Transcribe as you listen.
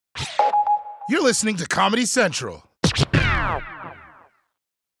You're listening to Comedy Central.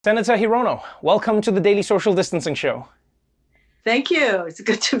 Senator Hirono, welcome to the Daily Social Distancing Show. Thank you. It's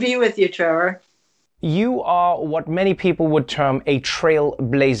good to be with you, Trevor. You are what many people would term a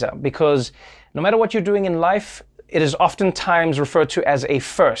trailblazer because no matter what you're doing in life, it is oftentimes referred to as a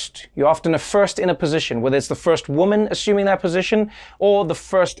first. You're often a first in a position, whether it's the first woman assuming that position or the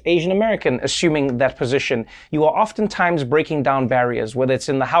first Asian American assuming that position. You are oftentimes breaking down barriers, whether it's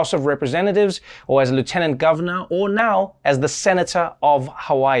in the House of Representatives or as a lieutenant governor or now as the Senator of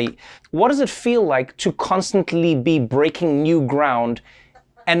Hawaii. What does it feel like to constantly be breaking new ground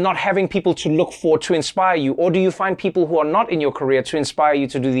and not having people to look for to inspire you? Or do you find people who are not in your career to inspire you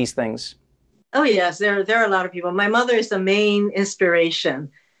to do these things? Oh, yes, there are a lot of people. My mother is the main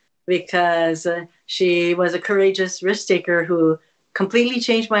inspiration because she was a courageous risk taker who completely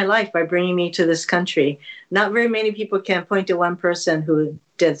changed my life by bringing me to this country. Not very many people can point to one person who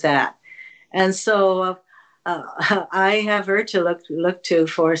did that. And so I have her to look to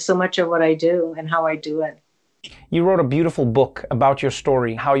for so much of what I do and how I do it. You wrote a beautiful book about your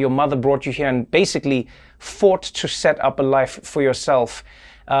story, how your mother brought you here and basically fought to set up a life for yourself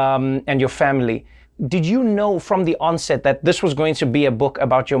and your family. Did you know from the onset that this was going to be a book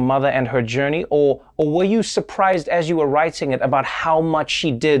about your mother and her journey, or were you surprised as you were writing it about how much she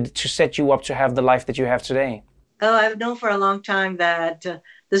did to set you up to have the life that you have today? Oh, I've known for a long time that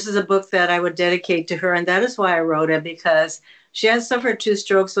this is a book that I would dedicate to her, and that is why I wrote it, because she had suffered 2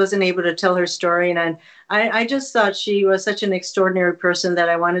 strokes, wasn't able to tell her story, and I just thought she was such an extraordinary person that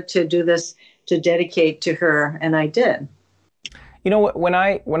I wanted to do this to dedicate to her, and I did. You know, when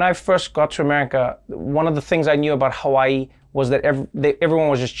I first got to America, one of the things I knew about Hawaii was that everyone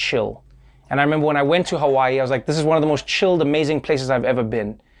was just chill. And I remember when I went to Hawaii, I was like, this is one of the most chilled, amazing places I've ever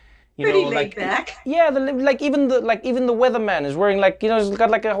been. Pretty laid back. Yeah, even the weatherman is wearing he's got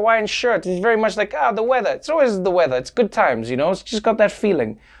like a Hawaiian shirt. He's very much like, the weather. It's always the weather. It's good times, It's just got that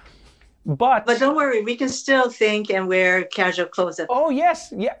feeling. But don't worry, we can still think and wear casual clothes. Oh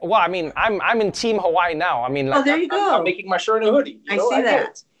yes, yeah. Well, I mean, I'm in Team Hawaii now. I mean, there you go. I'm making my shirt and a hoodie. I see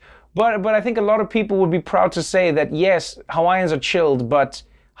that. But I think a lot of people would be proud to say that yes, Hawaiians are chilled, but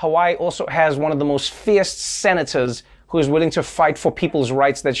Hawaii also has one of the most fierce senators who is willing to fight for people's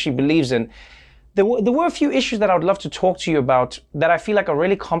rights that she believes in. There were a few issues that I would love to talk to you about that I feel like are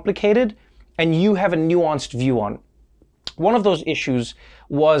really complicated, and you have a nuanced view on. One of those issues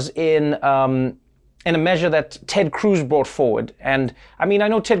was in a measure that Ted Cruz brought forward. And I mean, I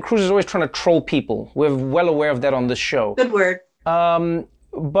know Ted Cruz is always trying to troll people. We're well aware of that on this show. Good word.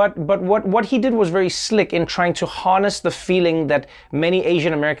 But what he did was very slick in trying to harness the feeling that many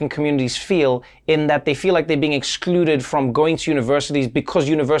Asian American communities feel, in that they feel like they're being excluded from going to universities because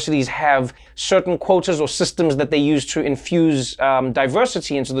universities have certain quotas or systems that they use to infuse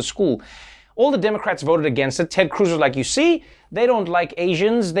diversity into the school. All the Democrats voted against it. Ted Cruz was like, you see, they don't like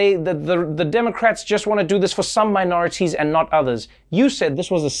Asians. The Democrats just want to do this for some minorities and not others. You said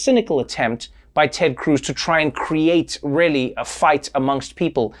this was a cynical attempt by Ted Cruz to try and create really a fight amongst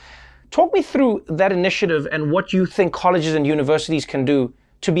people. Talk me through that initiative and what you think colleges and universities can do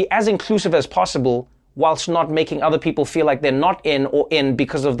to be as inclusive as possible whilst not making other people feel like they're not in or in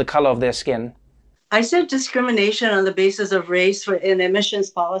because of the color of their skin. I said discrimination on the basis of race in admissions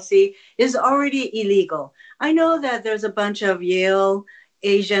policy is already illegal. I know that there's a bunch of Yale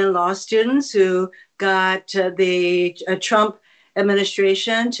Asian law students who got the Trump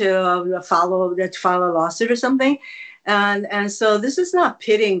administration to file a lawsuit or something. And so this is not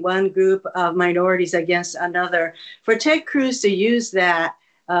pitting one group of minorities against another. For Ted Cruz to use that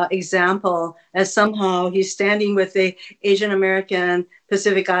example as somehow he's standing with the Asian American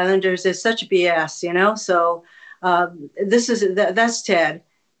Pacific Islanders is such BS, So that's Ted.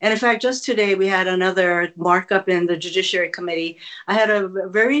 And in fact, just today we had another markup in the Judiciary Committee. I had a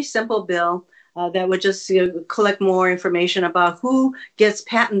very simple bill that would just collect more information about who gets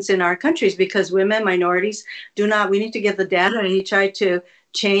patents in our countries, because women, minorities we need to get the data. And he tried to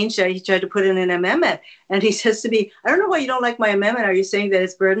put in an amendment. And he says to me, I don't know why you don't like my amendment. Are you saying that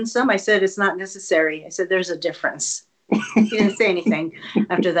it's burdensome? I said, it's not necessary. I said, there's a difference. He didn't say anything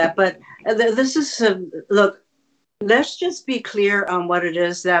after that. But this is, look, let's just be clear on what it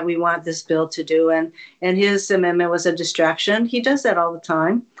is that we want this bill to do. And his amendment was a distraction. He does that all the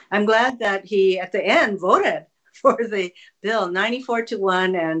time. I'm glad that he, at the end, voted for the bill,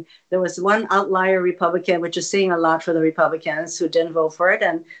 94-1. And there was one outlier Republican, which is saying a lot for the Republicans, who didn't vote for it.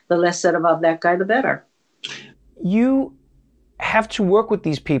 And the less said about that guy, the better. You have to work with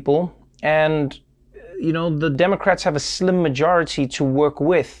these people, and the Democrats have a slim majority to work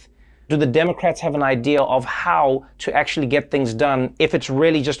with. Do the Democrats have an idea of how to actually get things done if it's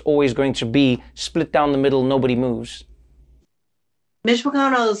really just always going to be split down the middle, nobody moves? Mitch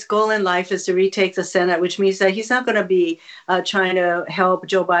McConnell's goal in life is to retake the Senate, which means that he's not going to be trying to help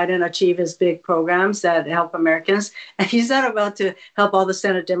Joe Biden achieve his big programs that help Americans. And he's not about to help all the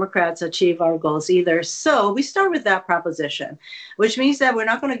Senate Democrats achieve our goals either. So we start with that proposition, which means that we're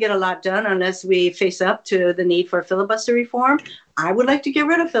not going to get a lot done unless we face up to the need for filibuster reform. I would like to get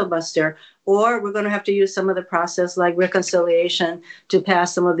rid of filibuster, or we're going to have to use some of the process like reconciliation to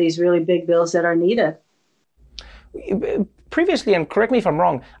pass some of these really big bills that are needed. Previously, and correct me if I'm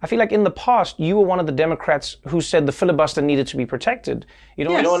wrong, I feel like in the past, you were one of the Democrats who said the filibuster needed to be protected.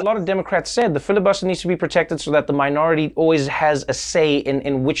 Yes. A lot of Democrats said the filibuster needs to be protected so that the minority always has a say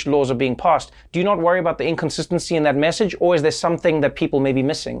in which laws are being passed. Do you not worry about the inconsistency in that message, or is there something that people may be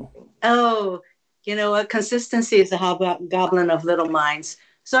missing? Oh, you know what? Consistency is a hobgoblin of little minds.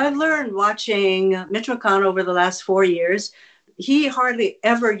 So I've learned watching Mitch McConnell over the last 4 years. He hardly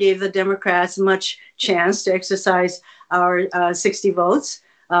ever gave the Democrats much chance to exercise our 60 votes,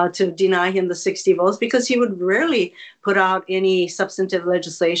 to deny him the 60 votes, because he would rarely put out any substantive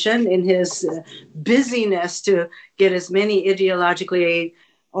legislation in his busyness to get as many ideologically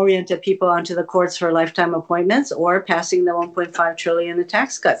oriented people onto the courts for lifetime appointments or passing the 1.5 trillion in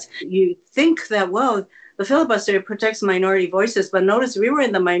tax cuts. You think that, well, the filibuster protects minority voices, but notice we were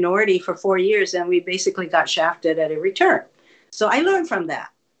in the minority for 4 years and we basically got shafted at every turn. So I learned from that.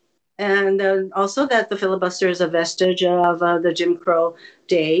 And also that the filibuster is a vestige of the Jim Crow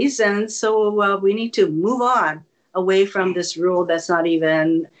days. And so we need to move on away from this rule that's not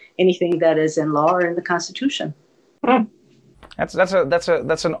even anything that is in law or in the Constitution.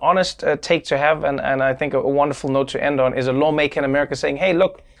 That's an honest take to have. And I think a wonderful note to end on is a lawmaker in America saying, hey,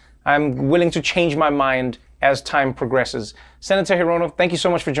 look, I'm willing to change my mind as time progresses. Senator Hirono, thank you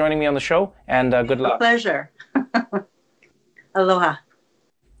so much for joining me on the show, and good luck. A pleasure. Aloha.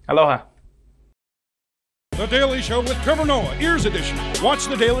 Aloha. The Daily Show with Trevor Noah, Ears Edition. Watch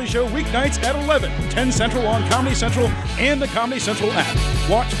The Daily Show weeknights at 11, 10 Central on Comedy Central and the Comedy Central app.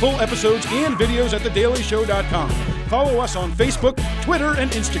 Watch full episodes and videos at thedailyshow.com. Follow us on Facebook, Twitter,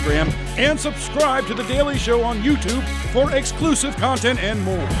 and Instagram, and subscribe to The Daily Show on YouTube for exclusive content and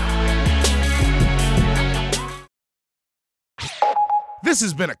more. This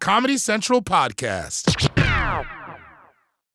has been a Comedy Central podcast.